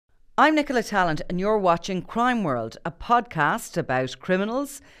I'm Nicola Talent and you're watching Crime World, a podcast about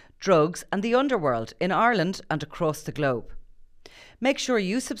criminals, drugs and the underworld in Ireland and across the globe. Make sure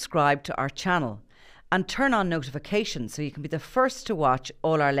you subscribe to our channel and turn on notifications so you can be the first to watch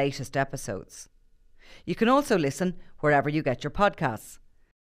all our latest episodes. You can also listen wherever you get your podcasts.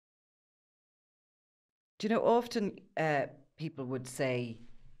 Do you know, often people would say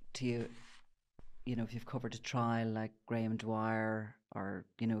to you, you know, if you've covered a trial like Graham Dwyer, or,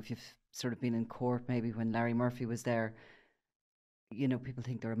 you know, if you've sort of been in court maybe when Larry Murphy was there, you know, people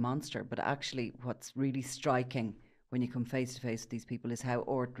think they're a monster. But actually what's really striking when you come face to face with these people is how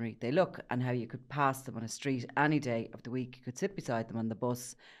ordinary they look and how you could pass them on a street any day of the week. You could sit beside them on the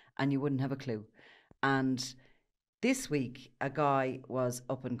bus and you wouldn't have a clue. And this week, a guy was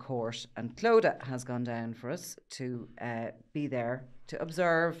up in court, and Clodagh has gone down for us to be there to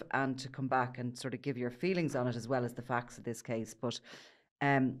observe and to come back and sort of give your feelings on it as well as the facts of this case. But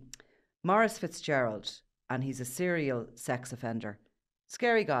Maurice Fitzgerald, and he's a serial sex offender.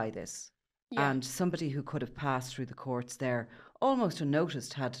 Scary guy, this. Yeah. And somebody who could have passed through the courts there almost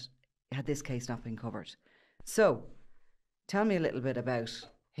unnoticed had this case not been covered. So, tell me a little bit about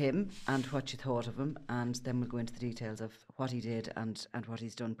him and what you thought of him, and then we'll go into the details of what he did and what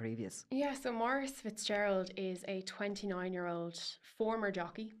he's done previous. Yeah, so Maurice Fitzgerald is a 29-year-old former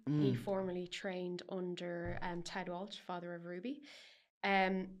jockey. He formerly trained under Ted Walsh, father of Ruby.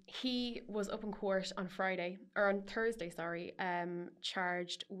 He was up in court on Thursday,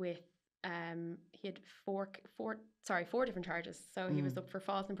 charged with he had four different charges. So he was up for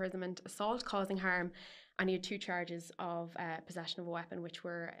false imprisonment, assault causing harm, and he had 2 charges of possession of a weapon, which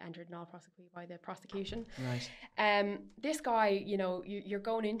were entered null prosequi by the prosecution. Right. This guy, you know, you're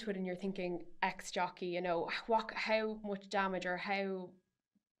going into it and you're thinking, ex-jockey, you know, how much damage or how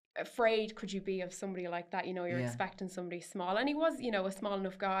afraid could you be of somebody like that? You know, you're expecting somebody small. And he was, you know, a small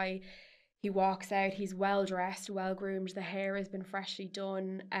enough guy. He walks out, he's well dressed, well groomed, the hair has been freshly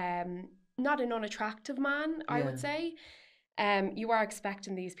done. Not an unattractive man, I would say. You are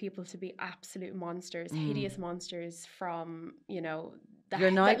expecting these people to be absolute monsters, hideous monsters from, you know,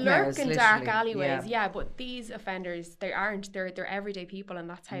 that lurk in dark alleyways. Yeah, but these offenders, they aren't. They're everyday people, and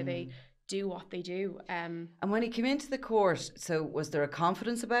that's how they do what they do. And when he came into the court, so was there a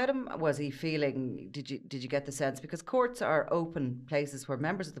confidence about him? Was he feeling? Did you get the sense, because courts are open places where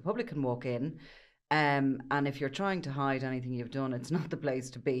members of the public can walk in? And if you're trying to hide anything you've done, it's not the place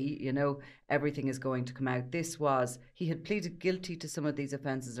to be. You know, everything is going to come out. He had pleaded guilty to some of these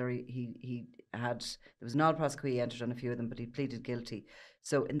offences, or there was null prosequi entered on a few of them, but he pleaded guilty.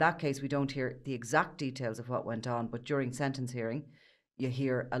 So in that case, we don't hear the exact details of what went on, but during sentence hearing, you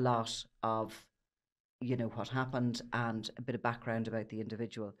hear a lot of, you know, what happened and a bit of background about the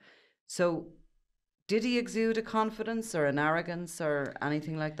individual. So did he exude a confidence or an arrogance or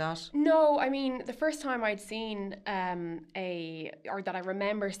anything like that? No, I mean, the first time I'd seen that I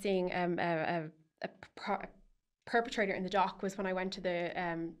remember seeing a perpetrator in the dock was when I went to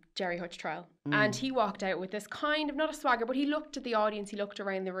the Jerry Hutch trial. And he walked out with this kind of, not a swagger, but he looked at the audience, he looked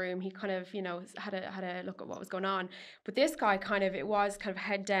around the room, he kind of, you know, had a look at what was going on. But this guy it was kind of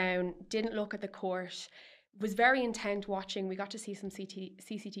head down, didn't look at the court, was very intent watching. We got to see some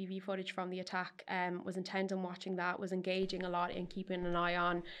CCTV footage from the attack, was intent on watching that, was engaging a lot in keeping an eye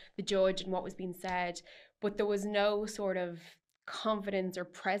on the judge and what was being said. But there was no sort of confidence or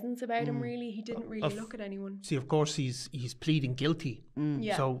presence about him, really. He didn't really look at anyone. See, of course, he's pleading guilty.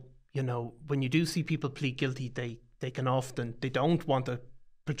 Yeah. So, you know, when you do see people plead guilty, they can often, they don't want to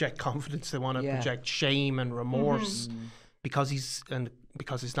project confidence. They want to project shame and remorse because it's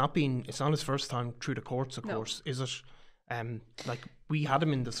not his first time through the courts, of course, is it? Like, we had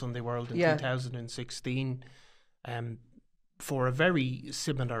him in the Sunday World in 2016 for a very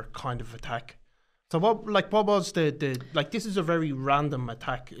similar kind of attack. So what was the this is a very random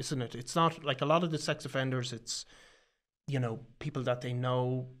attack, isn't it? It's not like a lot of the sex offenders, it's, you know, people that they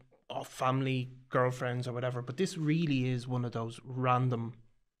know, or family, girlfriends or whatever, but this really is one of those random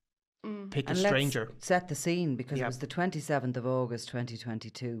pick a stranger. Let's set the scene, because it was the 27th of August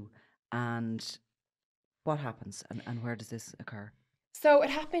 2022, and what happens and where does this occur? So it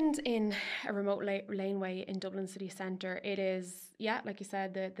happened in a remote laneway in Dublin city centre. It is, like you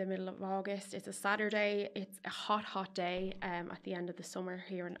said, the middle of August. It's a Saturday. It's a hot day at the end of the summer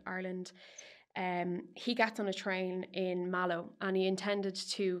here in Ireland. He gets on a train in Mallow and he intended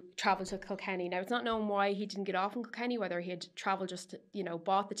to travel to Kilkenny. Now, it's not known why he didn't get off in Kilkenny, whether he had travelled just,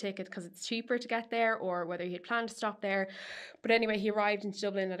 bought the ticket because it's cheaper to get there, or whether he had planned to stop there. But anyway, he arrived into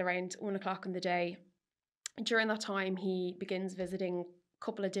Dublin at around 1 o'clock in the day. During that time, he begins visiting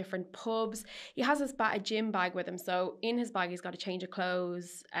couple of different pubs. He has a gym bag with him. So in his bag, he's got a change of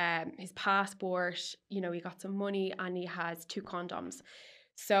clothes, his passport, you know, he got some money, and he has 2 condoms.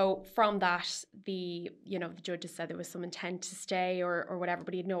 So from that, the judges said there was some intent to stay or whatever,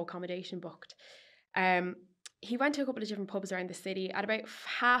 but he had no accommodation booked. He went to a couple of different pubs around the city at about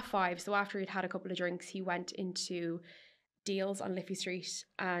 5:30. So after he'd had a couple of drinks, he went into Deals on Liffey Street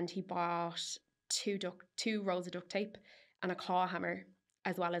and he bought 2 rolls of duct tape and a claw hammer,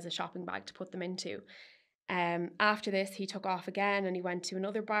 as well as a shopping bag to put them into. After this, he took off again and he went to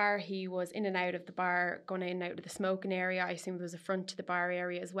another bar. He was in and out of the bar, going in and out of the smoking area. I assume there was a front to the bar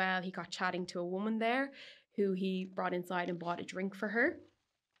area as well. He got chatting to a woman there who he brought inside and bought a drink for her.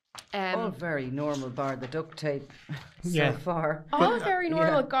 All very normal, bar the duct tape so far. All very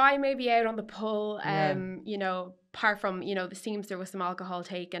normal. Guy maybe out on the pull, you know, apart from, you know, it seems there was some alcohol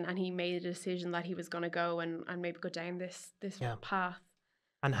taken and he made a decision that he was going to go and maybe go down this path.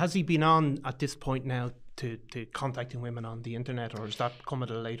 And has he been on at this point now to contacting women on the internet, or has that come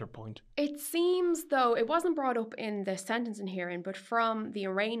at a later point? It seems, though, it wasn't brought up in the sentencing hearing, but from the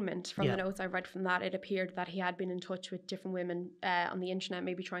arraignment, from the notes I read from that, it appeared that he had been in touch with different women on the internet,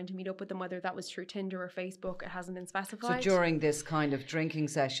 maybe trying to meet up with them, whether that was through Tinder or Facebook, it hasn't been specified. So during this kind of drinking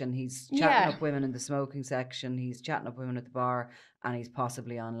session, he's chatting up women in the smoking section, he's chatting up women at the bar, and he's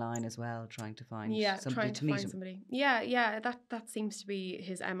possibly online as well, trying to find somebody to meet him. Somebody. Yeah, that seems to be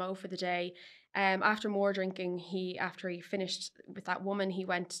his MO for the day. After more drinking, after he finished with that woman, he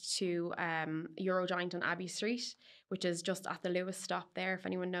went to Eurogiant on Abbey Street, which is just at the Lewis stop there, if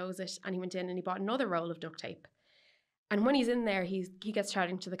anyone knows it. And he went in and he bought another roll of duct tape. And when he's in there, he gets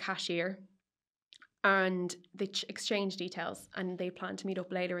chatting to the cashier, and they exchange details, and they plan to meet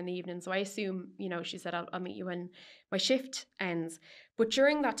up later in the evening. So I assume, you know, she said, I'll meet you when my shift ends. But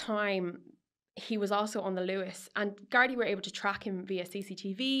during that time, he was also on the Lewis, and Gardaí were able to track him via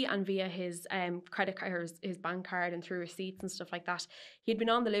CCTV and via his credit card, his bank card, and through receipts and stuff like that. He'd been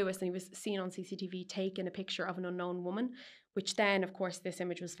on the Lewis and he was seen on CCTV taking a picture of an unknown woman, which then, of course, this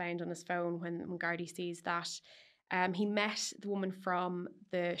image was found on his phone when Gardaí sees that. He met the woman from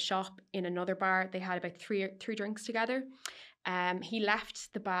the shop in another bar. They had about three drinks together. He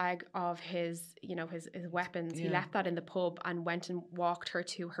left the bag of his weapons. He left that in the pub and went and walked her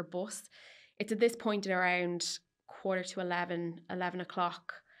to her bus. It's at this point at around 11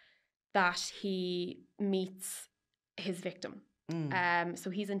 o'clock that he meets his victim.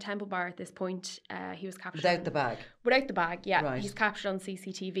 So he's in Temple Bar at this point. He was captured without the bag. Without the bag, yeah. Right. He's captured on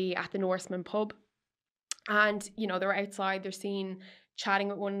CCTV at the Norseman pub. And, you know, they're outside, they're seen chatting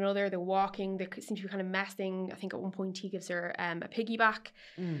with one another, they're walking, they seem to be kind of messing. I think at one point he gives her a piggyback.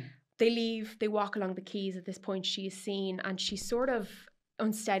 They leave, they walk along the quays. At this point she is seen and she's sort of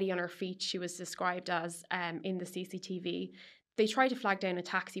unsteady on her feet, she was described as in the CCTV. They tried to flag down a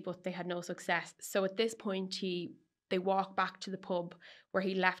taxi, but they had no success. So at this point they walk back to the pub where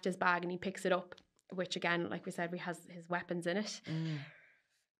he left his bag and he picks it up, which again, like we said, has his weapons in it.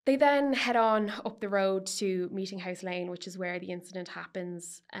 They then head on up the road to Meeting House Lane, which is where the incident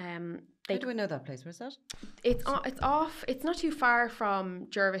happens. How do we know that place? Where's that? It's off. It's not too far from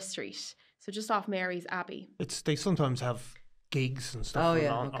Jervis Street, so just off Mary's Abbey. They sometimes have gigs and stuff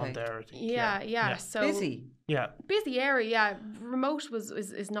on there. I think. Yeah. So busy. Yeah. Busy area. Yeah. Remote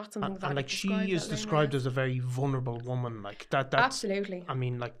is not something that. And like she is described as a very vulnerable woman. Like that's absolutely. I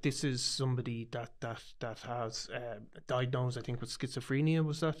mean, like this is somebody that has diagnosed, I think, with schizophrenia.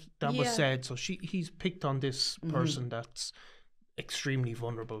 Was that was said? So he's picked on this person that's extremely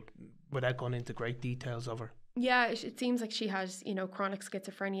vulnerable, without going into great details of her. Yeah, it seems like she has, you know, chronic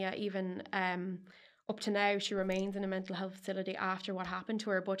schizophrenia. Even up to now, she remains in a mental health facility after what happened to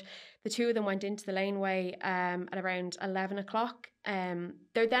her. But the two of them went into the laneway at around 11 o'clock. They're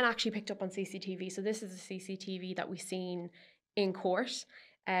then actually picked up on CCTV. So this is the CCTV that we seen in court.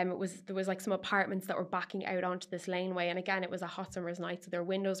 There was like some apartments that were backing out onto this laneway. And again, it was a hot summer's night, so their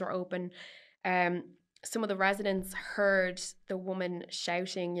windows were open. Some of the residents heard the woman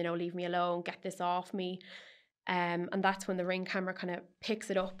shouting, you know, "Leave me alone, get this off me." And that's when the Ring camera kind of picks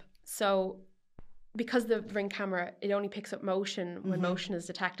it up. So because the Ring camera, it only picks up motion when motion is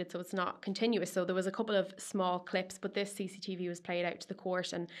detected, so it's not continuous. So there was a couple of small clips, but this CCTV was played out to the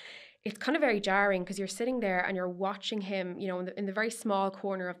court, and it's kind of very jarring because you're sitting there and you're watching him, you know, in the very small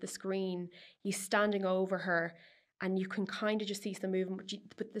corner of the screen, he's standing over her, and you can kind of just see some movement,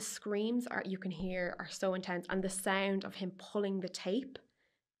 but the screams you can hear are so intense, and the sound of him pulling the tape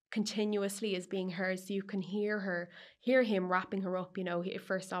continuously is being heard, so you can hear him wrapping her up. You know,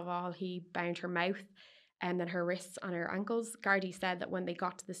 first of all he bound her mouth and then her wrists and her ankles. Gardaí said that when they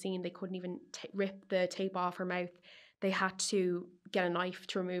got to the scene, they couldn't even rip the tape off her mouth. They had to get a knife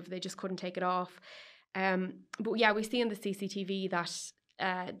to remove. They just couldn't take it off. But yeah, we see in the CCTV that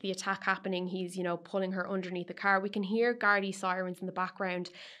the attack happening, he's, you know, pulling her underneath the car. We can hear Gardaí sirens in the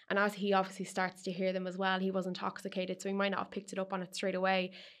background, and as he obviously starts to hear them as well, he was intoxicated, so he might not have picked it up on it straight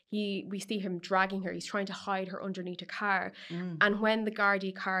away. We see him dragging her. He's trying to hide her underneath a car, and when the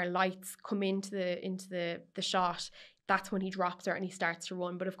Gardaí car lights come into the shot, that's when he drops her and he starts to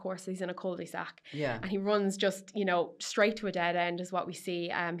run. But of course, he's in a cul-de-sac. Yeah. And he runs just, you know, straight to a dead end is what we see.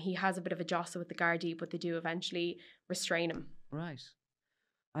 He has a bit of a jostle with the Gardaí, but they do eventually restrain him. Right.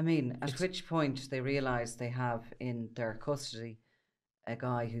 I mean, at which point they realise they have in their custody a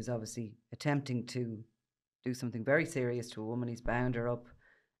guy who's obviously attempting to do something very serious to a woman. He's bound her up.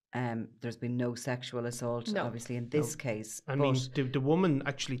 There's been no sexual assault, obviously, in this case. I mean, the woman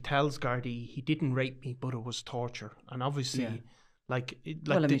actually tells Gardaí, he didn't rape me, but it was torture. And obviously,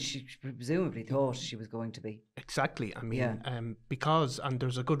 well, I mean, she presumably thought she was going to be. Exactly. I mean, because, and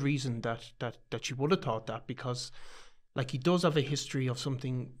there's a good reason that she would have thought that, because, like, he does have a history of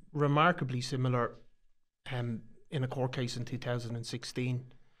something remarkably similar in a court case in 2016.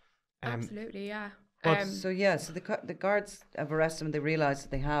 Absolutely, yeah. So the guards have arrested him. They realise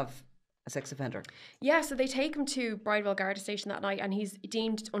that they have a sex offender. Yeah, so they take him to Bridewell Garda Station that night, and he's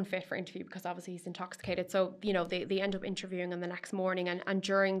deemed unfit for interview because obviously he's intoxicated. So, you know, they end up interviewing him the next morning, and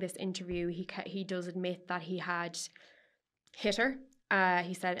during this interview, he does admit that he had hit her.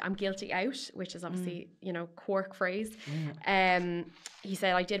 He said, "I'm guilty out," which is obviously, you know, Cork phrase. He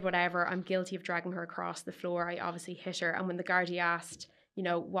said, "I did whatever. I'm guilty of dragging her across the floor. I obviously hit her." And when the Gardaí asked, you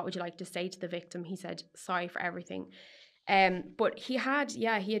know, what would you like to say to the victim, he said, "Sorry for everything." But he had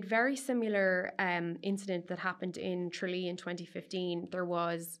very similar incident that happened in Tralee in 2015. There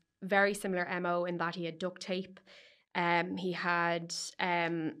was very similar MO in that he had duct tape. He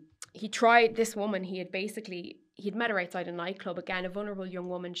tried this woman. He'd met her outside a nightclub. Again, a vulnerable young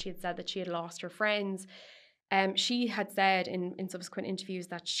woman. She had said that she had lost her friends. She had said in subsequent interviews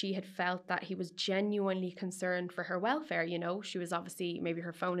that she had felt that he was genuinely concerned for her welfare. You know, she was obviously, maybe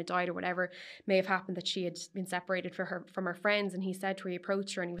her phone had died or whatever may have happened, that she had been separated from her friends. And he said to her, he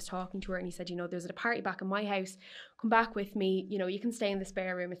approached her and he was talking to her and he said, you know, there's a party back in my house. Come back with me. You know, you can stay in the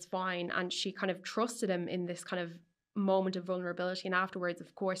spare room. It's fine. And she kind of trusted him in this kind of moment of vulnerability, and afterwards,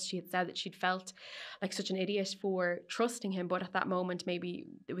 of course, she had said that she'd felt like such an idiot for trusting him, but at that moment maybe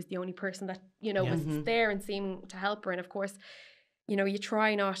it was the only person that, you know, was there and seeming to help her. And of course, you know, you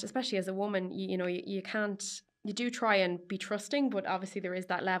try not, especially as a woman, you know, you do try and be trusting, but obviously there is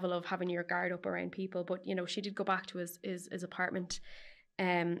that level of having your guard up around people. But, you know, she did go back to his apartment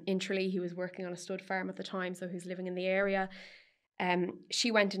in Tralee. He was working on a stud farm at the time, so he was living in the area.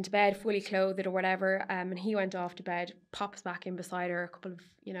 She went into bed fully clothed or whatever, and he went off to bed, pops back in beside her a couple of,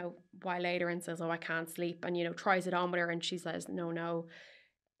 you know, while later and says, "Oh, I can't sleep," and, you know, tries it on with her, and she says, no,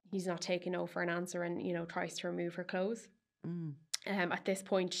 he's not taking no for an answer, and, you know, tries to remove her clothes. At this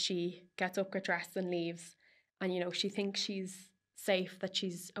point, she gets up, gets dressed and leaves, and, you know, she thinks she's safe, that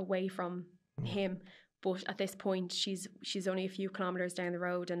she's away from him. But at this point, she's only a few kilometres down the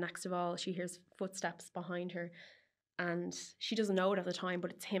road, and next of all, she hears footsteps behind her. And she doesn't know it at the time, but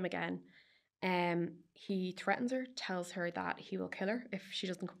it's him again. He threatens her, tells her that he will kill her if she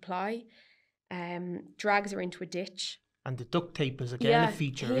doesn't comply, drags her into a ditch. And the duct tape is again a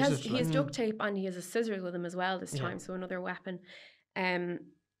feature, he has duct tape, and he has a scissors with him as well this time, so another weapon.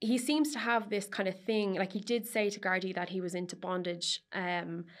 He seems to have this kind of thing, like he did say to Gardaí that he was into bondage,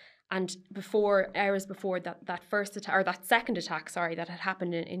 and hours before that first attack, or that second attack, that had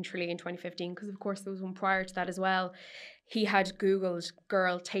happened in Tralee in 2015, because of course there was one prior to that as well, he had Googled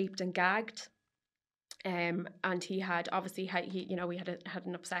girl taped and gagged. And he had obviously he had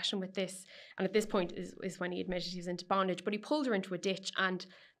an obsession with this, and at this point is when he admitted he was into bondage. But he pulled her into a ditch, and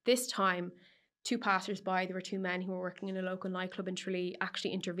this time two passers-by, there were two men who were working in a local nightclub in Tralee,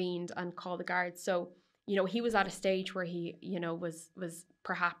 actually intervened and called the guards. So, you know, he was at a stage where he, you know, was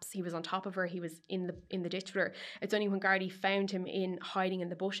perhaps he was on top of her, he was in the ditch with her. It's only when Gardaí found him hiding in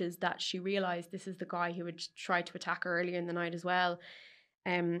the bushes that she realised this is the guy who had tried to attack her earlier in the night as well.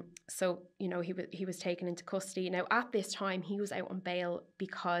 So, you know, he was taken into custody. Now, at this time, he was out on bail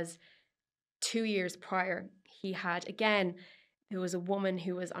because 2 years prior, he had, again, there was a woman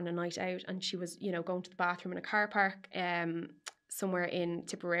who was on a night out, and she was, you know, going to the bathroom in a car park somewhere in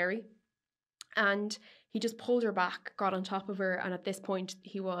Tipperary. And he just pulled her back, got on top of her, and at this point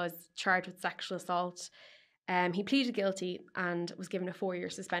he was charged with sexual assault. He pleaded guilty and was given a 4-year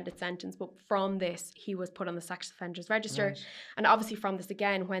suspended sentence, but from this he was put on the sex offenders register. Right. And obviously from this,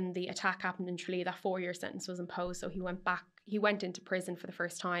 again, when the attack happened in Tralee, that 4-year sentence was imposed, so he went into prison for the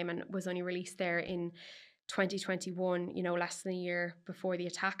first time and was only released there in 2021, you know, less than a year before the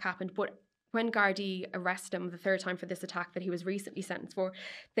attack happened. But when Gardaí arrested him the third time for this attack that he was recently sentenced for,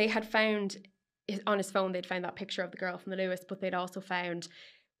 they had found on his phone, they'd found that picture of the girl from the Lewis, but they'd also found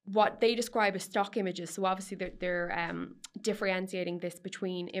what they describe as stock images. So obviously they're differentiating this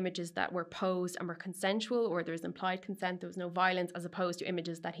between images that were posed and were consensual, or there was implied consent, there was no violence, as opposed to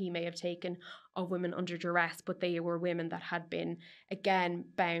images that he may have taken of women under duress, but they were women that had been, again,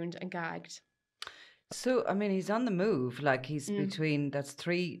 bound and gagged. So, I mean, he's on the move. Like, he's between, that's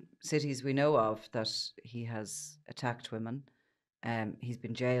 3 cities we know of that he has attacked women. He's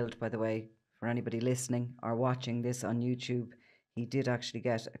been jailed, by the way, for anybody listening or watching this on YouTube. He did actually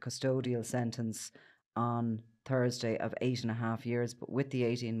get a custodial sentence on Thursday of 8.5 years, but with the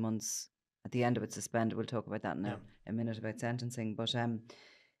 18 months at the end of it suspended. We'll talk about that in a minute about sentencing. But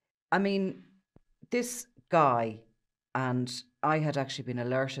I mean, this guy, and I had actually been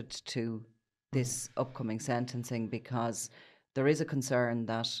alerted to this upcoming sentencing because there is a concern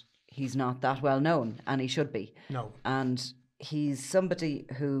that he's not that well known, and he should be. No. And he's somebody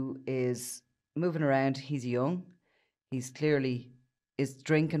who is moving around. He's young. He's clearly, is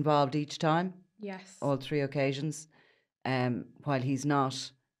drink involved each time? Yes. All 3 occasions. While he's not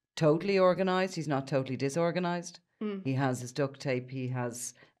totally organised, he's not totally disorganised. He has his duct tape. He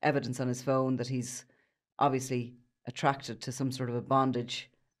has evidence on his phone that he's obviously attracted to some sort of a bondage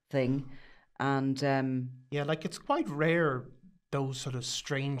thing. And yeah, like, it's quite rare, those sort of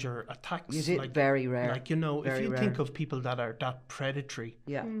stranger attacks. It is like, very rare. Like, you know, very if you rare. think of people that are that predatory,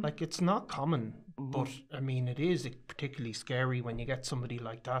 like, it's not common. But I mean, it is particularly scary when you get somebody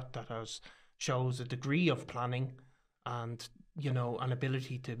like that shows a degree of planning and, you know, an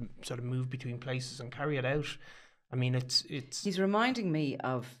ability to sort of move between places and carry it out. I mean, it's. He's reminding me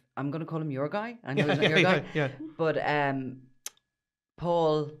of, I'm going to call him your guy. I know he's not your guy. Yeah. But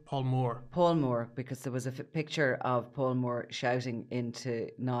Paul Moore, because there was a picture of Paul Moore shouting into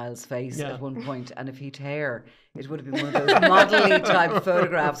Niall's face at one point, and if he'd hair, it would have been one of those model-y type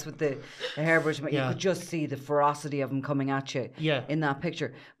photographs with the hairbrush. You could just see the ferocity of him coming at you in that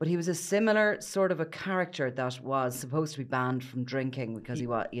picture. But he was a similar sort of a character that was supposed to be banned from drinking because he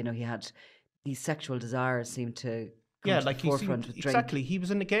was, you know, he had these sexual desires seemed to come to the forefront with drink. Exactly. He was,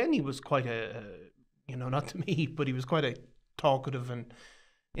 and again, he was quite a, you know, not to me, but he was quite a talkative and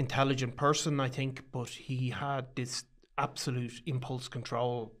intelligent person, I think, but he had this absolute impulse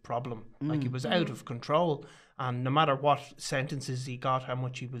control problem. Like, he was out of control, and no matter what sentences he got, how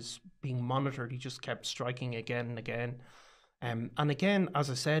much he was being monitored, he just kept striking again and again. And again, as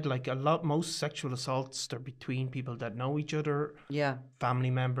I said, like, most sexual assaults, they're between people that know each other,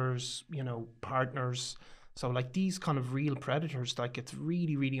 family members, you know, partners. So, like, these kind of real predators, like, it's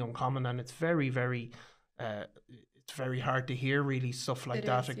really, really uncommon, and it's very, very it's very hard to hear, really, stuff like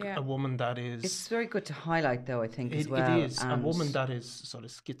that. A woman that is... It's very good to highlight, though, I think, as well. It is. A woman that is sort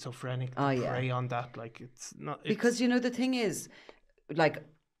of schizophrenic to prey on that. Like, it's not... Because, you know, the thing is, like,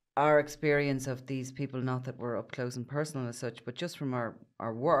 our experience of these people, not that we're up close and personal as such, but just from our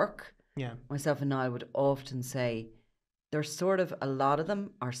work, myself and Niall would often say, there's sort of, a lot of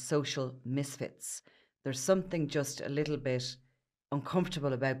them are social misfits. There's something just a little bit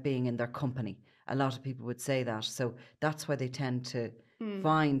uncomfortable about being in their company. A lot of people would say that. So that's why they tend to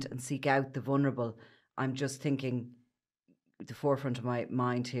find and seek out the vulnerable. I'm just thinking, the forefront of my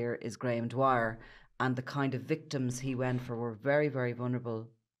mind here is Graham Dwyer, and the kind of victims he went for were very, very vulnerable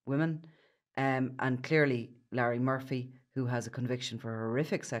women. And clearly Larry Murphy, who has a conviction for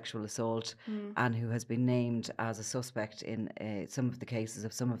horrific sexual assault and who has been named as a suspect in some of the cases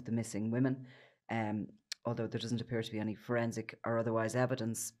of some of the missing women. Although there doesn't appear to be any forensic or otherwise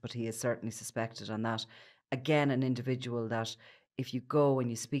evidence, but he is certainly suspected on that. Again, an individual that if you go and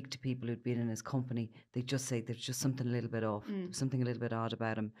you speak to people who'd been in his company, they just say there's just something a little bit off, something a little bit odd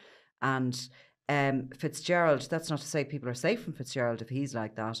about him. And Fitzgerald, that's not to say people are safe from Fitzgerald if he's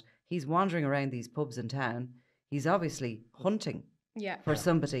like that. He's wandering around these pubs in town. He's obviously hunting for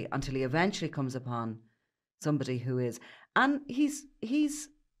somebody until he eventually comes upon somebody who is. And he's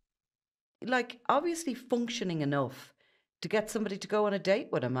like obviously functioning enough to get somebody to go on a date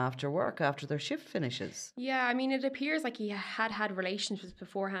with him after work, after their shift finishes. Yeah, I mean, it appears like he had relationships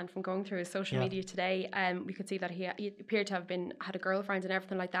beforehand from going through his social media today. We could see that he appeared to have had a girlfriend and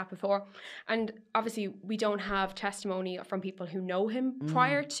everything like that before. And obviously, we don't have testimony from people who know him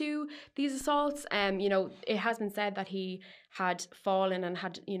prior to these assaults. You know, it has been said that he had fallen and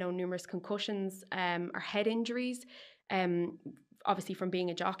had, you know, numerous concussions or head injuries, obviously from being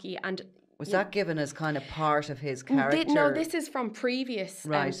a jockey. And was that given as kind of part of his character? No, this is from previous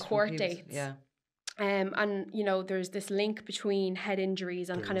court dates. Yeah. And, you know, there's this link between head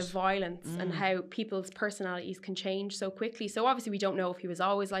injuries and kind of violence and how people's personalities can change so quickly. So obviously we don't know if he was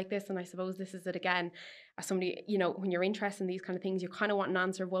always like this. And I suppose this is it again, as somebody, you know, when you're interested in these kind of things, you kind of want an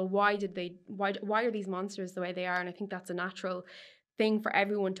answer. Well, why are these monsters the way they are? And I think that's a natural thing for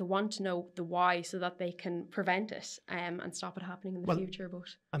everyone to want to know the why so that they can prevent it and stop it happening in the future. But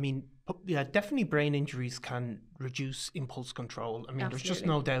I mean, yeah, definitely brain injuries can reduce impulse control. I mean, There's just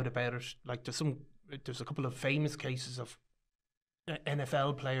no doubt about it. Like there's a couple of famous cases of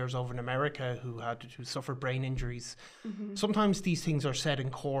NFL players over in America who suffered brain injuries. Sometimes these things are said in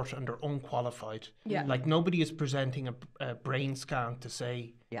court and they're unqualified. Yeah. Like nobody is presenting a brain scan to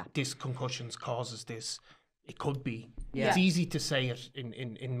say this concussions causes this. It could be. Yeah. It's easy to say it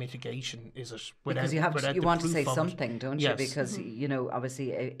in mitigation, is it? Because you want to say something, don't you? Because, you know,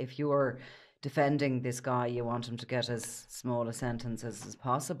 obviously if you're defending this guy, you want him to get as small a sentence as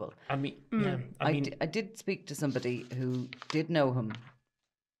possible. I mean, I did speak to somebody who did know him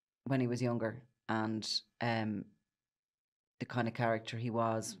when he was younger, and the kind of character he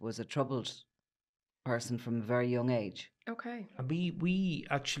was a troubled person from a very young age. Okay. And we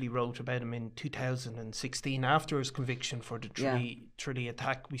actually wrote about him in 2016 after his conviction for the Tralee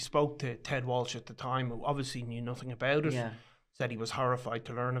attack. We spoke to Ted Walsh at the time, who obviously knew nothing about it. Yeah. Said he was horrified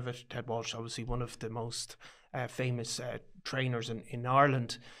to learn of it. Ted Walsh, obviously one of the most famous trainers in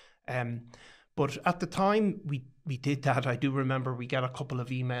Ireland. But at the time we did that, I do remember we get a couple of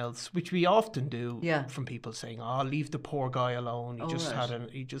emails, which we often do, from people saying, "Oh, leave the poor guy alone. He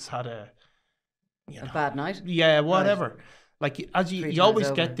just had a a bad night." Yeah, whatever. Right. Like as you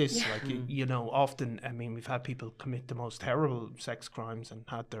always get this, like you know, often. I mean, we've had people commit the most terrible sex crimes and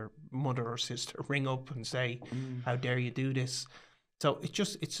had their mother or sister ring up and say, "How dare you do this?" So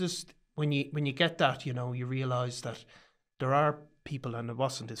it's just when you get that, you know, you realise that there are people, and it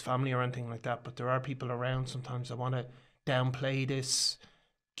wasn't his family or anything like that, but there are people around sometimes that want to downplay this,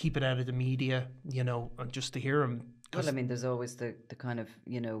 keep it out of the media, you know, and just to hear him. Well, I mean, there's always the kind of,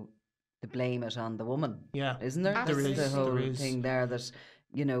 you know, the blame it on the woman. Yeah. Isn't there? Absolutely. That's the whole thing there, that,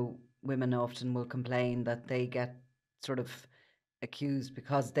 you know, women often will complain that they get sort of accused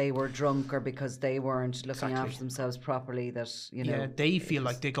because they were drunk or because they weren't looking after themselves properly, that, you know. Yeah, they feel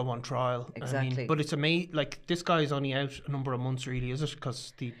like they go on trial. Exactly. I mean, but it's amazing, like this guy is only out a number of months really, is it?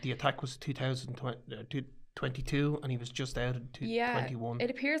 Because the attack was 2022 and he was just out in 2021. It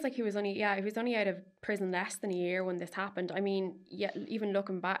appears like he was only out of prison less than a year when this happened. I mean, even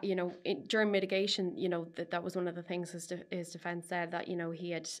looking back, you know, during mitigation, you know, that was one of the things his defence said, that, you know,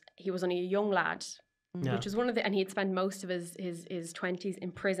 he was only a young lad, which was and he had spent most of his 20s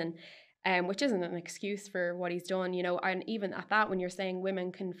in prison, which isn't an excuse for what he's done, you know. And even at that, when you're saying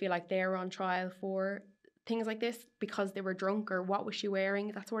women can feel like they're on trial for things like this because they were drunk, or what was she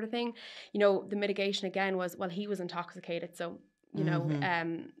wearing, that sort of thing, you know, the mitigation again was, well, he was intoxicated, so, you know,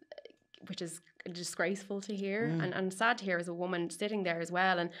 which is disgraceful to hear and sad to hear as a woman sitting there as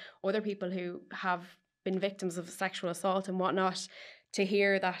well, and other people who have been victims of sexual assault and whatnot, to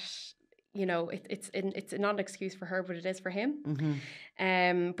hear that, you know, it's not an excuse for her, but it is for him.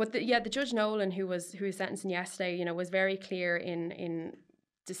 But the Judge Nolan, who was sentencing yesterday, you know, was very clear in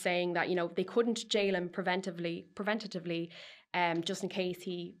to saying that, you know, they couldn't jail him preventatively, just in case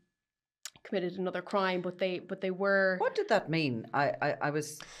he committed another crime, but they were. What did that mean? I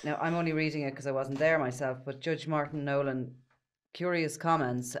was, now I'm only reading it because I wasn't there myself, but Judge Martin Nolan, curious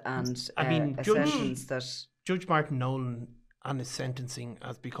comments, and I mean, sentence that Judge Martin Nolan and his sentencing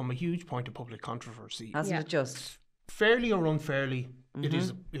has become a huge point of public controversy. Hasn't it just? Fairly or unfairly, it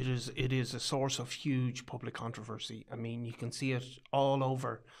is a source of huge public controversy. I mean, you can see it all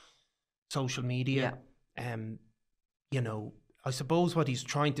over social media. You know, I suppose what he's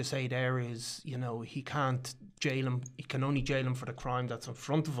trying to say there is, you know, he can't jail him. He can only jail him for the crime that's in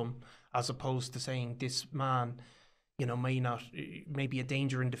front of him, as opposed to saying this man, you know, may be a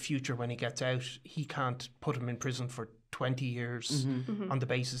danger in the future when he gets out. He can't put him in prison for 20 years on the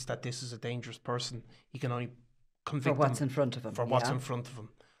basis that this is a dangerous person. He can only convict for what's in front of him. For what's in front of him.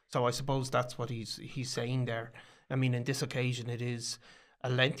 So I suppose that's what he's saying there. I mean, in this occasion, it is a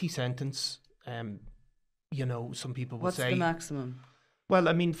lengthy sentence. You know, some people would say. What's the maximum? Well,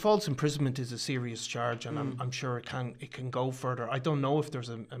 I mean, false imprisonment is a serious charge, and I'm sure it can go further. I don't know if there's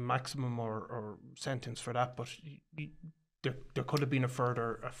a maximum or sentence for that, but there could have been a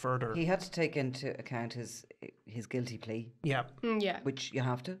further. He had to take into account his guilty plea. Yeah. Which you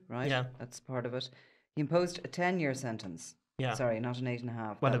have to, right? Yeah. That's part of it. He imposed a 10-year sentence. Yeah. Sorry, not an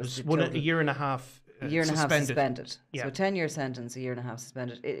 8.5. Well, it was a year and a half. A year and a half suspended. Yeah. So a 10-year sentence, a year and a half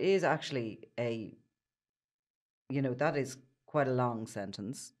suspended. It is actually that is quite a long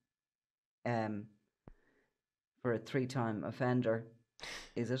sentence. for a 3-time offender.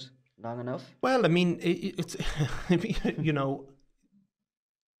 Is it long enough? Well, I mean, it's, you know,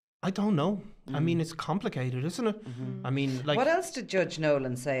 I don't know. I mean, it's complicated, isn't it? I mean, like... What else did Judge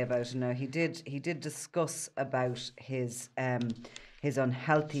Nolan say about it? Now, he did discuss about his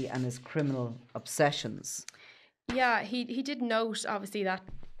unhealthy and his criminal obsessions. Yeah, he did note, obviously, that,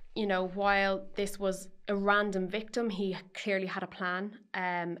 you know, while this was a random victim, he clearly had a plan,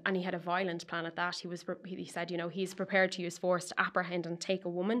 and he had a violent plan at that. He said, you know, he's prepared to use force to apprehend and take a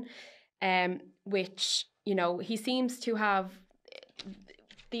woman, which, you know, he seems to have...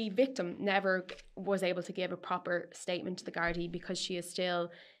 The victim never was able to give a proper statement to the Gardaí because she is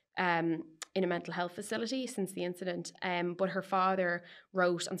still in a mental health facility since the incident. But her father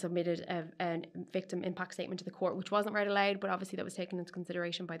wrote and submitted a victim impact statement to the court, which wasn't read aloud, but obviously that was taken into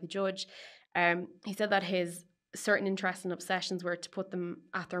consideration by the judge. He said that his certain interests and obsessions were to put them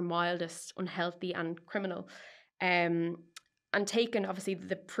at their mildest, unhealthy and criminal. And taken, obviously,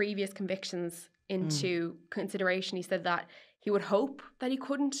 the previous convictions into consideration, he said that he would hope that he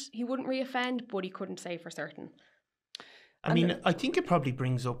wouldn't reoffend, but he couldn't say for certain. I mean, I think it probably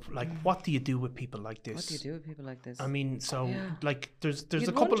brings up, like, what do you do with people like this? What do you do with people like this? I mean, so, like, there's You'd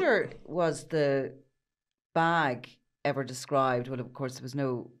a couple... wonder, was the bag ever described? Well, of course, there was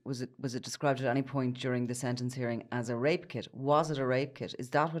no... Was it described at any point during the sentence hearing as a rape kit? Was it a rape kit?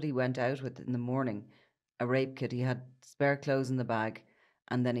 Is that what he went out with in the morning? A rape kit? He had spare clothes in the bag,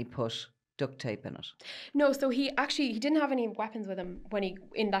 and then he put duct tape in it. No, so he didn't have any weapons with him when he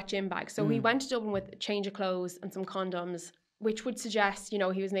in that gym bag. So he went to Dublin with a change of clothes and some condoms, which would suggest, you know,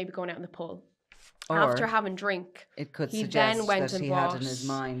 he was maybe going out in the pool. Or after having drink. It could suggest then went that he had in his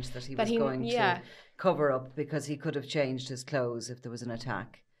mind that he was going to cover up because he could have changed his clothes if there was an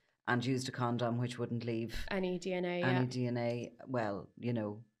attack and used a condom which wouldn't leave any DNA. DNA, well, you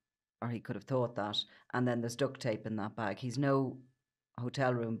know, or he could have thought that. And then there's duct tape in that bag. He's no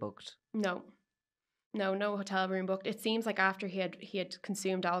hotel room booked. No hotel room booked. It seems like after he had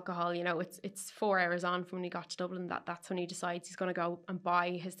consumed alcohol, you know, it's 4 hours on from when he got to Dublin that's when he decides he's going to go and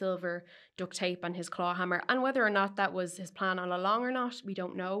buy his silver duct tape and his claw hammer. And whether or not that was his plan all along or not, we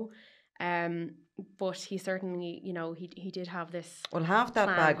don't know. But he certainly, you know, he did have this. Well, half that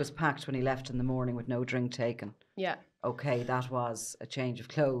bag was packed when he left in the morning with no drink taken. Yeah. Okay, that was a change of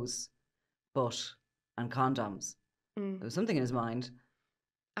clothes, and condoms. There was something in his mind.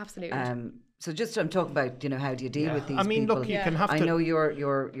 Absolutely. So just I'm talking about, you know, how do you deal with these people? I mean, look, you can have to... I know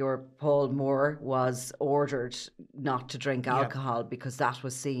your Paul Moore was ordered not to drink alcohol because that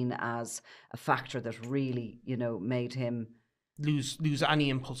was seen as a factor that really, you know, made him lose any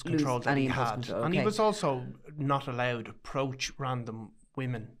impulse control that he had. Okay. And he was also not allowed to approach random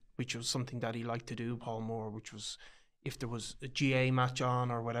women, which was something that he liked to do, Paul Moore, which was if there was a GA match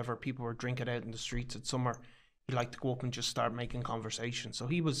on or whatever, people were drinking out in the streets at summer, he liked to go up and just start making conversation. So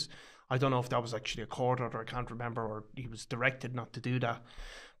he was, I don't know if that was actually a court order, I can't remember, or he was directed not to do that.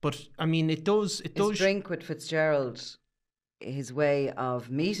 But I mean, it does. His drink with Fitzgerald, his way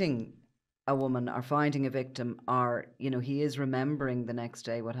of meeting a woman or finding a victim, or, you know, he is remembering the next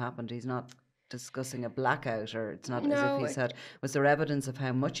day what happened. He's not discussing a blackout, or it's not as if he said, was there evidence of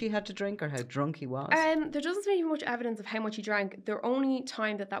how much he had to drink or how drunk he was? There doesn't seem to be much evidence of how much he drank. The only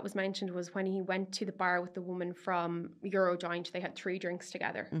time that was mentioned was when he went to the bar with the woman from Eurogiant. They had 3 drinks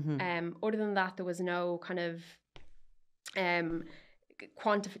together. Other than that, there was no kind of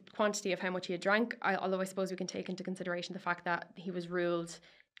quantity of how much he had drank, although I suppose we can take into consideration the fact that he was ruled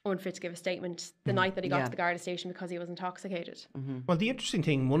unfit to give a statement the night that he got to the Garda station because he was intoxicated. Well,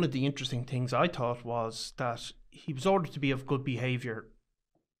 one of the interesting things I thought was that he was ordered to be of good behaviour,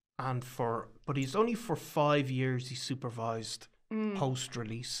 but he's only for 5 years he's supervised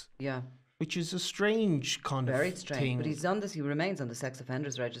post-release. Yeah. Which is a strange kind of very strange thing. But he remains on the sex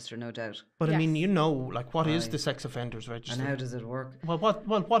offenders register, no doubt. But I mean, you know, like, what is the sex offenders register? And how does it work? Well,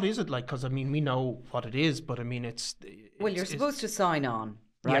 what is it like? Because I mean, we know what it is, but I mean, you're supposed to sign on.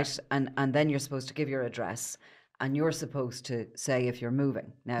 Right, and then you're supposed to give your address, and you're supposed to say if you're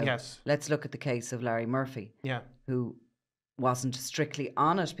moving. Now, let's look at the case of Larry Murphy, who wasn't strictly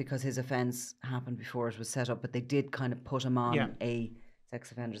on it because his offence happened before it was set up, but they did kind of put him on a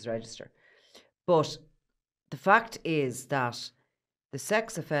sex offenders register. But the fact is that the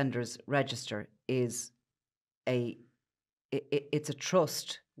sex offenders register is it's a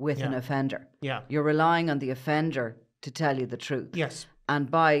trust with an offender. Yeah, you're relying on the offender to tell you the truth. Yes. And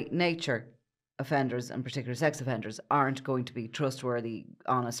by nature, offenders, and particularly sex offenders, aren't going to be trustworthy,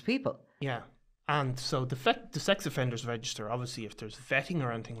 honest people. Yeah. And so the sex offenders register, obviously, if there's vetting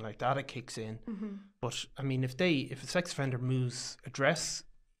or anything like that, it kicks in. But I mean, if a sex offender moves address,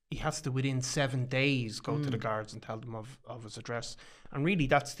 he has to within 7 days go to the guards and tell them of his address, and really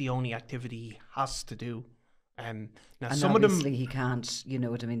that's the only activity he has to do. Now and some of them he can't, you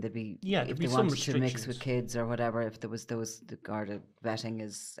know what I mean, there'd be if they wanted to mix with kids or whatever, if there was the Garda vetting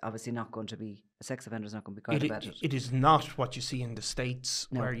is obviously not going to be, a sex offender is not going to be Garda vetted. It is not what you see in the States,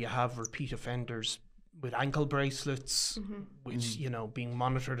 where you have repeat offenders with ankle bracelets, which you know, being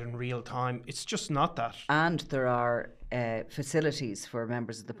monitored in real time. It's just not that. And there are facilities for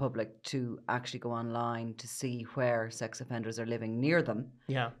members of the public to actually go online to see where sex offenders are living near them.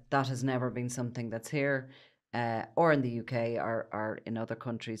 Yeah, that has never been something that's here. Or in the UK or in other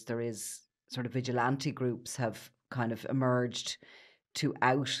countries, there is sort of vigilante groups have kind of emerged to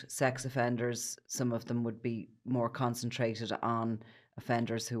out sex offenders. Some of them would be more concentrated on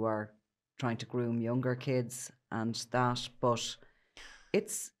offenders who are trying to groom younger kids and that. But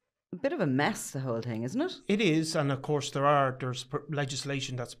it's a bit of a mess, the whole thing, isn't it? It is, and of course there's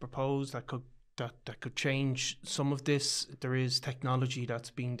legislation that's proposed that could change some of this. There is technology that's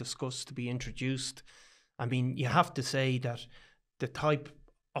being discussed to be introduced. I mean, you have to say that the type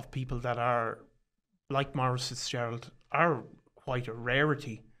of people that are like Maurice Fitzgerald are quite a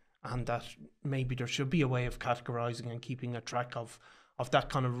rarity, and that maybe there should be a way of categorising and keeping a track of that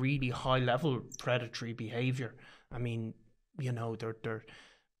kind of really high level predatory behaviour. I mean, you know,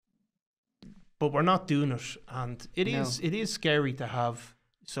 but we're not doing it, and it is scary to have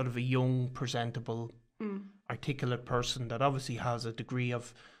sort of a young, presentable, articulate person that obviously has a degree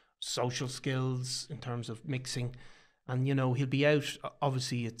of social skills in terms of mixing, and you know, he'll be out.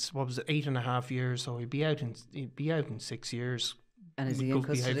 Obviously, it's 8.5 years, so he'll be out in 6 years. And is he in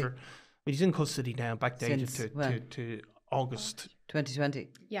custody? But he's in custody now, backdated to August 2020.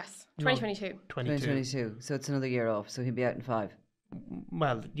 Yes, 2022. 2022. So it's another year off. So he'll be out in 5.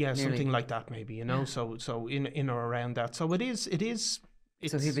 Well, yeah, nearly. Something like that, maybe. You know, yeah. So in or around that. So it is.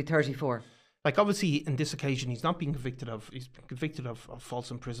 So he'll be 34. Like, obviously, in this occasion, he's not being convicted of. He's been convicted of false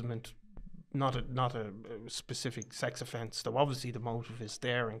imprisonment, not a specific sex offence. Though obviously the motive is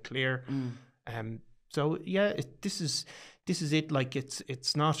there and clear. So yeah, this is it. Like,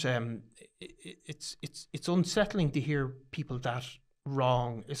 it's not. It's unsettling to hear people that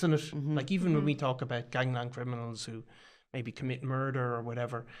wrong, isn't it? Like, even when we talk about gangland criminals who maybe commit murder or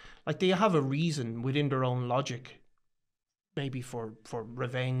whatever, like, they have a reason within their own logic. Maybe for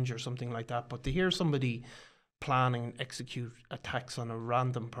revenge or something like that. But to hear somebody plan and execute attacks on a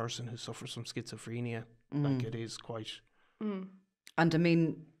random person who suffers from schizophrenia, like, it is quite... And I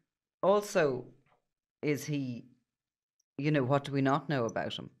mean, also, is he, you know, what do we not know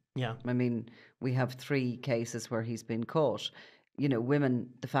about him? Yeah. I mean, we have 3 cases where he's been caught. You know, women,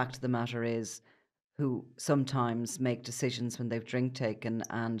 the fact of the matter is, who sometimes make decisions when they've drink taken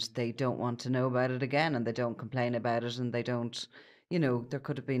and they don't want to know about it again, and they don't complain about it, and they don't, you know, there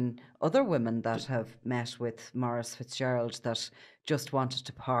could have been other women that have met with Maurice Fitzgerald that just wanted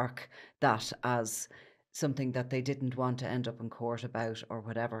to park that as something that they didn't want to end up in court about or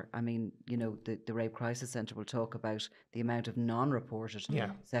whatever. I mean, you know, the Rape Crisis Centre will talk about the amount of non-reported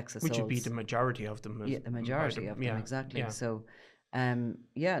sex assaults. Which would be the majority of them. Yeah, the majority of them, exactly. Yeah. So...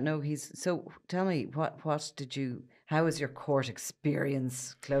 so tell me, how was your court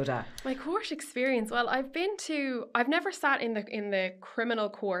experience, Clodagh? My court experience, well, I've never sat in the criminal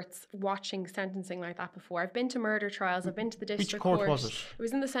courts watching sentencing like that before. I've been to murder trials, I've been to the district court. Which court was it? It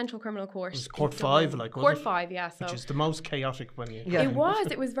was in the Central Criminal Court. It was Court 5, like, was Court it? 5, yeah. So. Which is the most chaotic when you... Yeah.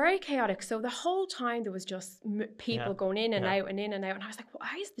 It was very chaotic. So the whole time there was just people going in and out and in and out. And I was like,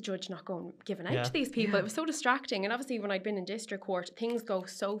 why is the judge not giving out to these people? It was so distracting. And obviously when I'd been in district court, things go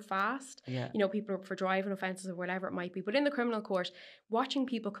so fast. Yeah. You know, people for driving offences or whatever it might be. But in the criminal court, watching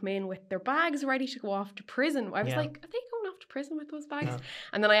people come in with their bags ready to go off to prison, I was like, are they going off to prison with those bags?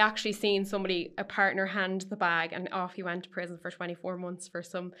 And then I actually seen a partner hand the bag, and off he went to prison for 24 months for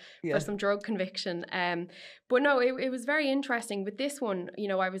some drug conviction. But no, it was very interesting. With this one, you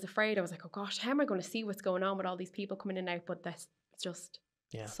know, I was afraid. I was like, oh gosh, how am I going to see what's going on with all these people coming in and out? But that's just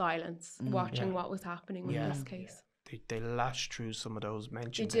silence, watching what was happening in this case. They lash through some of those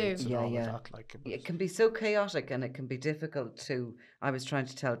mentioned dates and all of that. Like, it can be so chaotic, and it can be difficult to... I was trying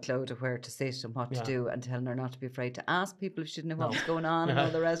to tell Clodagh where to sit and what to do, and telling her not to be afraid to ask people if she didn't know what was going on and all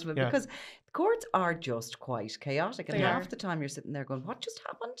the rest of it, because the courts are just quite chaotic, and half the time you're sitting there going, what just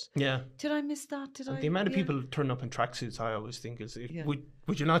happened? Yeah. Did I miss that? The amount of people turn up in tracksuits, I always think, is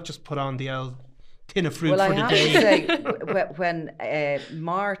would you not just put on the tin of fruit for the day? Well, I have to say, when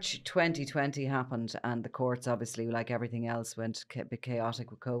March 2020 happened, and the courts, obviously, like everything else, went a bit chaotic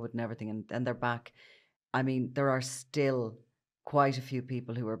with COVID and everything, and they're back. I mean, there are still quite a few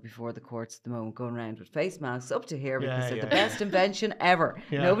people who are before the courts at the moment going around with face masks up to here because they're the best invention ever.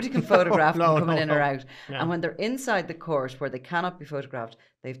 Nobody can photograph them coming in or out. And when they're inside the court where they cannot be photographed,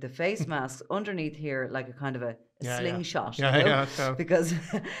 they've the face masks underneath here like a kind of a slingshot. Because,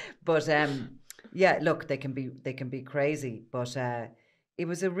 but look, they can be crazy, but it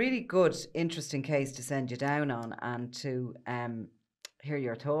was a really good, interesting case to send you down on and to hear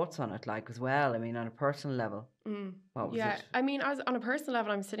your thoughts on it, like, as well. I mean, on a personal level. What was it? I mean, as on a personal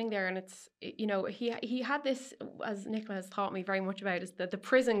level, I'm sitting there and it's, you know, he had this, as Nicola has taught me very much about, is the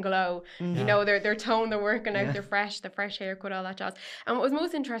prison glow. You know, their tone, they're working out, they're fresh, the fresh haircut, all that jazz. And what was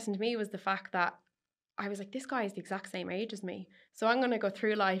most interesting to me was the fact that I was like, this guy is the exact same age as me. So I'm going to go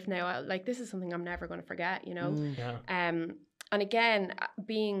through life now. Like, this is something I'm never going to forget, you know? And again,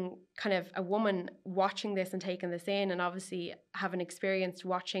 being kind of a woman watching this and taking this in, and obviously having experienced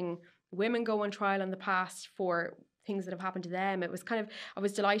watching women go on trial in the past for things that have happened to them, it was kind of, I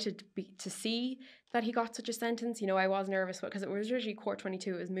was delighted to see that he got such a sentence. You know, I was nervous because it was originally Court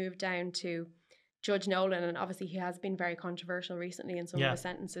 22. It was moved down to Judge Nolan, and obviously he has been very controversial recently in some of the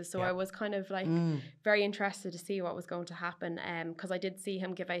sentences. So I was kind of like very interested to see what was going to happen, because I did see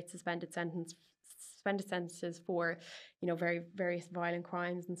him give out suspended sentences for, you know, various violent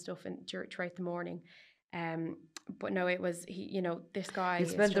crimes and stuff throughout the morning. But no, it was, you know, this guy. You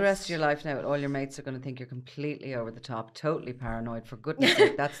spend the rest of your life now, all your mates are going to think you're completely over the top, totally paranoid. For goodness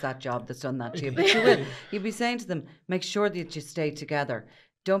sake, that's that job that's done that to you. But you will. You'll be saying to them, make sure that you stay together.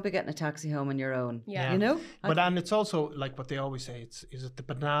 Don't be getting a taxi home on your own. You know? But and it's also like what they always say, is it the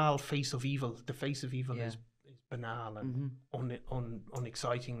banal face of evil? The face of evil is banal and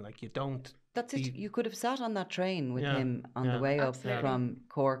unexciting. Like, you don't. That's it. You could have sat on that train with him on the way up from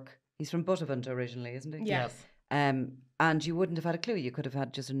Cork. He's from Buttevant originally, isn't he? Yes. And you wouldn't have had a clue. You could have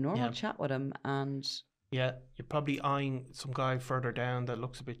had just a normal chat with him, and you're probably eyeing some guy further down that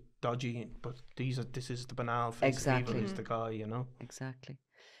looks a bit dodgy, but this is the banal face of evil is the guy, you know. Exactly.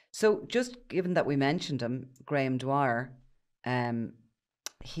 So just given that we mentioned him, Graham Dwyer, let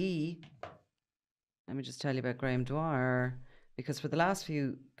me just tell you about Graham Dwyer, because for the last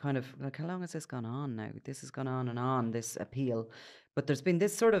few kind of, like, how long has this gone on now? This has gone on, this appeal. But there's been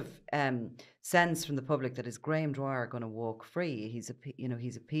this sort of sense from the public that is Graham Dwyer going to walk free? He's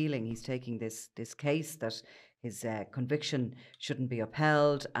appealing. He's taking this case that his conviction shouldn't be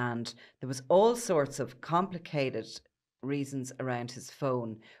upheld, and there was all sorts of complicated reasons around his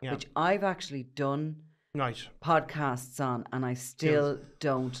phone, which I've actually done podcasts on, and I still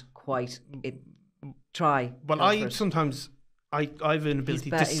don't quite try. Well, I've an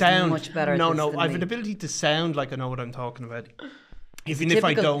ability to sound much better. I've an ability to sound like I know what I'm talking about. Even if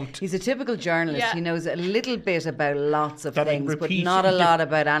I don't. He's a typical journalist. He knows a little bit about lots of things, but not a lot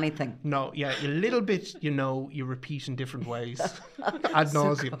about anything. No, a little bit, you repeat in different ways. Ad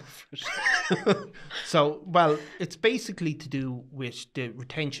nauseum. So, well, it's basically to do with the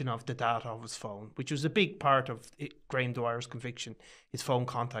retention of the data of his phone, which was a big part of Graham Dwyer's conviction, his phone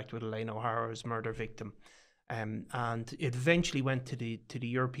contact with Elaine O'Hara's murder victim. And it eventually went to the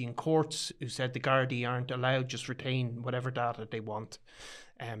European courts, who said the Gardaí aren't allowed just retain whatever data they want.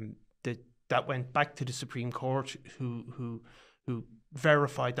 That went back to the Supreme Court, who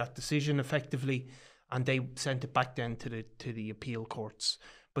verified that decision effectively, and they sent it back then to the appeal courts.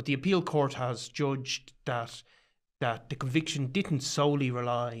 But the appeal court has judged that the conviction didn't solely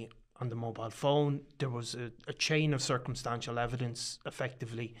rely on the mobile phone. There was a chain of circumstantial evidence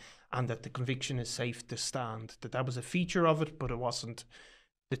effectively, and that the conviction is safe to stand. That was a feature of it, but it wasn't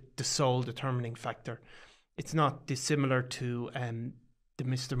the sole determining factor. It's not dissimilar to the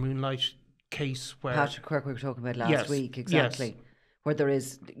Mr. Moonlight case where Patrick Cork we were talking about last week, exactly. Yes. Where there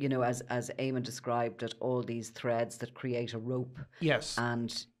is, as Eamon described it, all these threads that create a rope. Yes.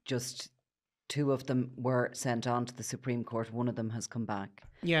 And just 2 of them were sent on to the Supreme Court. 1 of them has come back.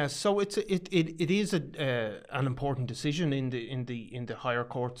 Yeah, so it is an important decision in the higher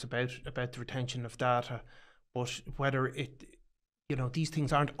courts about the retention of data, but whether these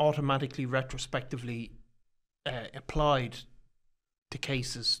things aren't automatically retrospectively applied to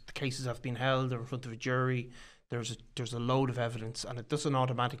cases. The cases have been held in front of a jury. There's a load of evidence, and it doesn't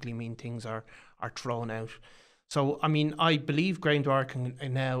automatically mean things are thrown out. So, I mean, I believe Graham Dwyer can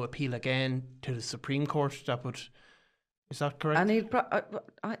now appeal again to the Supreme Court. Is that correct? And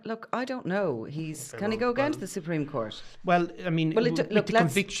look, I don't know. Can he go again to the Supreme Court? Well, I mean, the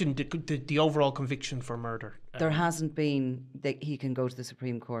conviction, the overall conviction for murder, There hasn't been, he can go to the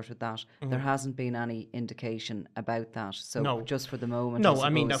Supreme Court with that. There hasn't been any indication about that. So just for the moment, no, I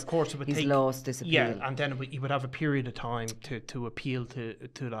mean, of course, it would he's lost this appeal. Yeah, and then he would have a period of time to appeal to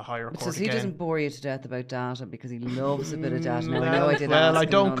the higher court so again. He doesn't bore you to death about data because he loves a bit of data. Now, I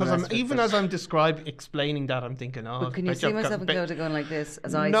don't, because as I'm explaining that, I'm thinking, but can you see myself and Clodagh going like this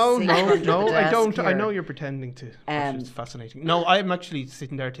as I No, I don't. Here. I know you're pretending to. It's fascinating. No, I'm actually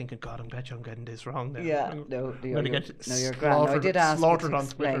sitting there thinking, God, I bet you I'm getting this wrong now. Yeah, you're grand. No, I did ask you to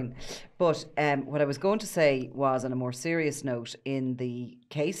explain. But what I was going to say was, on a more serious note, in the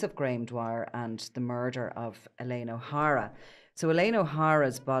case of Graham Dwyer and the murder of Elaine O'Hara. So Elaine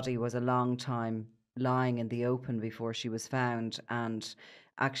O'Hara's body was a long time lying in the open before she was found, and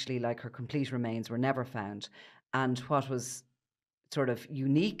actually, like, her complete remains were never found. And what was sort of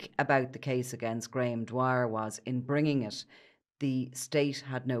unique about the case against Graham Dwyer was, in bringing it, the state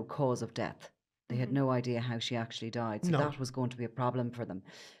had no cause of death. They had no idea how she actually died. So that was going to be a problem for them.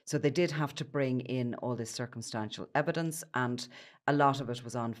 So they did have to bring in all this circumstantial evidence, and a lot of it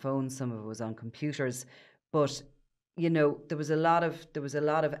was on phones, some of it was on computers. But, you know, there was a lot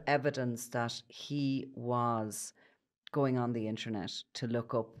of evidence that he was going on the internet to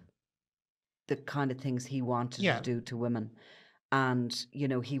look up the kind of things he wanted to do to women. And, you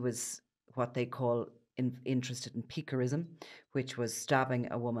know, he was what they call interested in piquerism, which was stabbing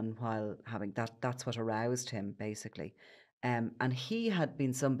a woman while having that's what aroused him, basically. And he had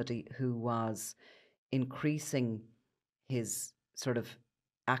been somebody who was increasing his sort of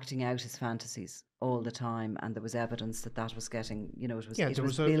acting out his fantasies all the time, and there was evidence that was getting, you know, it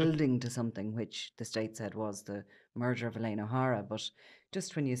was building to something which the state said was the murder of Elaine O'Hara. But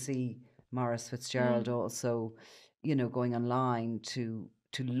just when you see Maurice Fitzgerald also, you know, going online to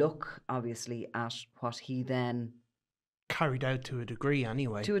look, obviously, at what he then carried out to a degree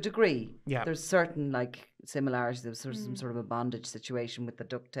anyway. To a degree. Yeah. There's certain, like, similarities. There was some sort of a bondage situation with the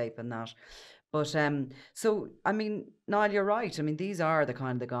duct tape and that. But, so, I mean, Niall, you're right. I mean, these are the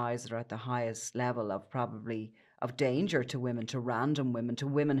kind of the guys that are at the highest level of probably of danger to women, to random women, to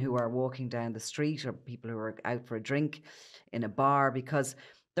women who are walking down the street, or people who are out for a drink in a bar, because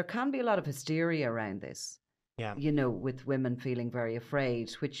there can be a lot of hysteria around this. Yeah. You know, with women feeling very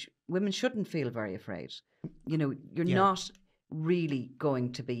afraid, which women shouldn't feel very afraid. You know, you're not really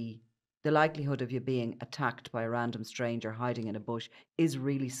going to be, the likelihood of you being attacked by a random stranger hiding in a bush is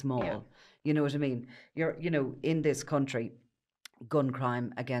really small. Yeah. You know what I mean? In this country, gun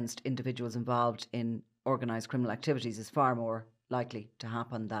crime against individuals involved in organised criminal activities is far more likely to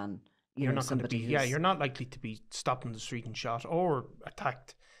happen than you're not going to be. Yeah, you're not likely to be stopped in the street and shot or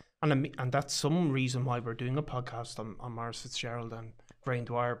attacked. And that's some reason why we're doing a podcast on Maurice Fitzgerald and Graham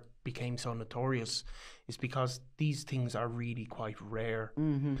Dwyer became so notorious, is because these things are really quite rare.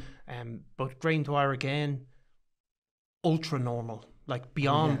 But Graham Dwyer, again, ultra normal, like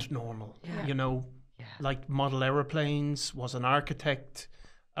beyond normal. Yeah. You know, like model aeroplanes, was an architect,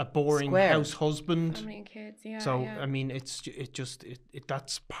 a boring house husband. Family and kids, I mean,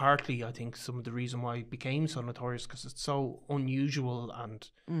 that's partly, I think, some of the reason why it became so notorious, because it's so unusual and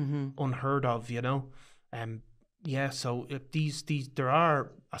unheard of, you know. So there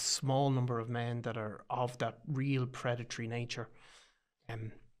are a small number of men that are of that real predatory nature.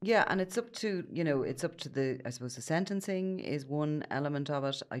 And it's up to I suppose the sentencing is one element of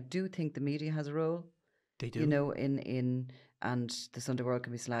it. I do think the media has a role. They do. You know, and the Sunday World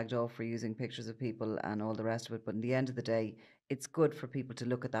can be slagged off for using pictures of people and all the rest of it. But in the end of the day, it's good for people to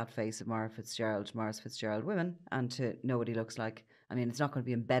look at that face of Maurice Fitzgerald women, and to know what he looks like. I mean, it's not going to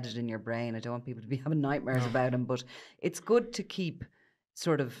be embedded in your brain. I don't want people to be having nightmares about him, but it's good to keep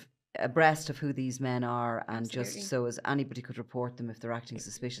sort of abreast of who these men are, and just so as anybody could report them if they're acting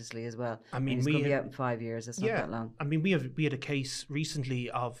suspiciously as well. I mean, he's going to be out in 5 years. It's not that long. I mean, we had a case recently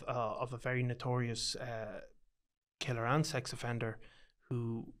of a very notorious killer and sex offender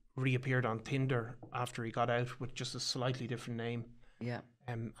who reappeared on Tinder after he got out with just a slightly different name. Yeah.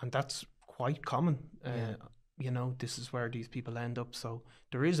 And that's quite common. You know, this is where these people end up. So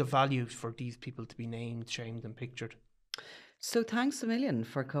there is a value for these people to be named, shamed and pictured. So thanks a million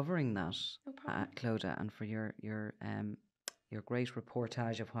for covering that, no Clodagh, and for your great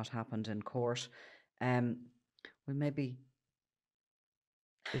reportage of what happened in court. We'll maybe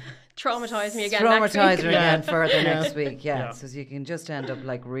traumatise me again. Traumatise her again further next week. So you can just end up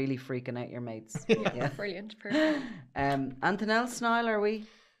like really freaking out your mates. Brilliant, perfect. Anything else, Niall? Are we?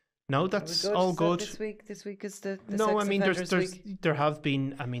 No, that's all good. This week is the no. Sex I mean,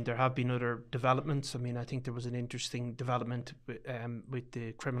 there have been other developments. I mean, I think there was an interesting development with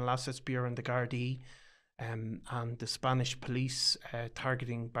the Criminal Assets Bureau and the Gardaí, and the Spanish police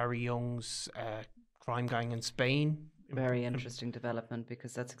targeting Barry Young's crime gang in Spain. Very interesting development,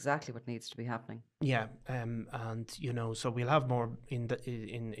 because that's exactly what needs to be happening. Yeah, and you know, so we'll have more in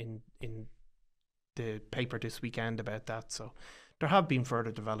the paper this weekend about that. So there have been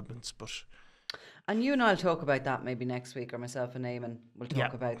further developments, but. And you and I'll talk about that maybe next week, or myself and Eamon will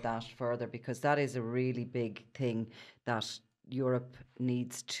talk about that further, because that is a really big thing that Europe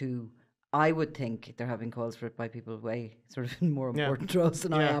needs to. I would think they're having calls for it by people way sort of more important to us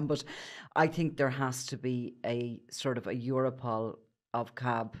than I am, but I think there has to be a sort of a Europol of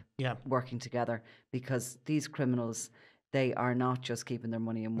CAB working together, because these criminals, they are not just keeping their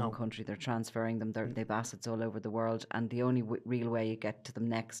money in one country, they're transferring them, they've assets all over the world, and the only real way you get to them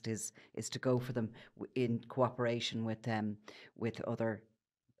next is to go for them in cooperation with other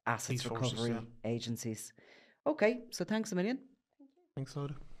assets recovery agencies. Okay, so thanks a million. Thanks,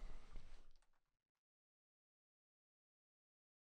 Oda.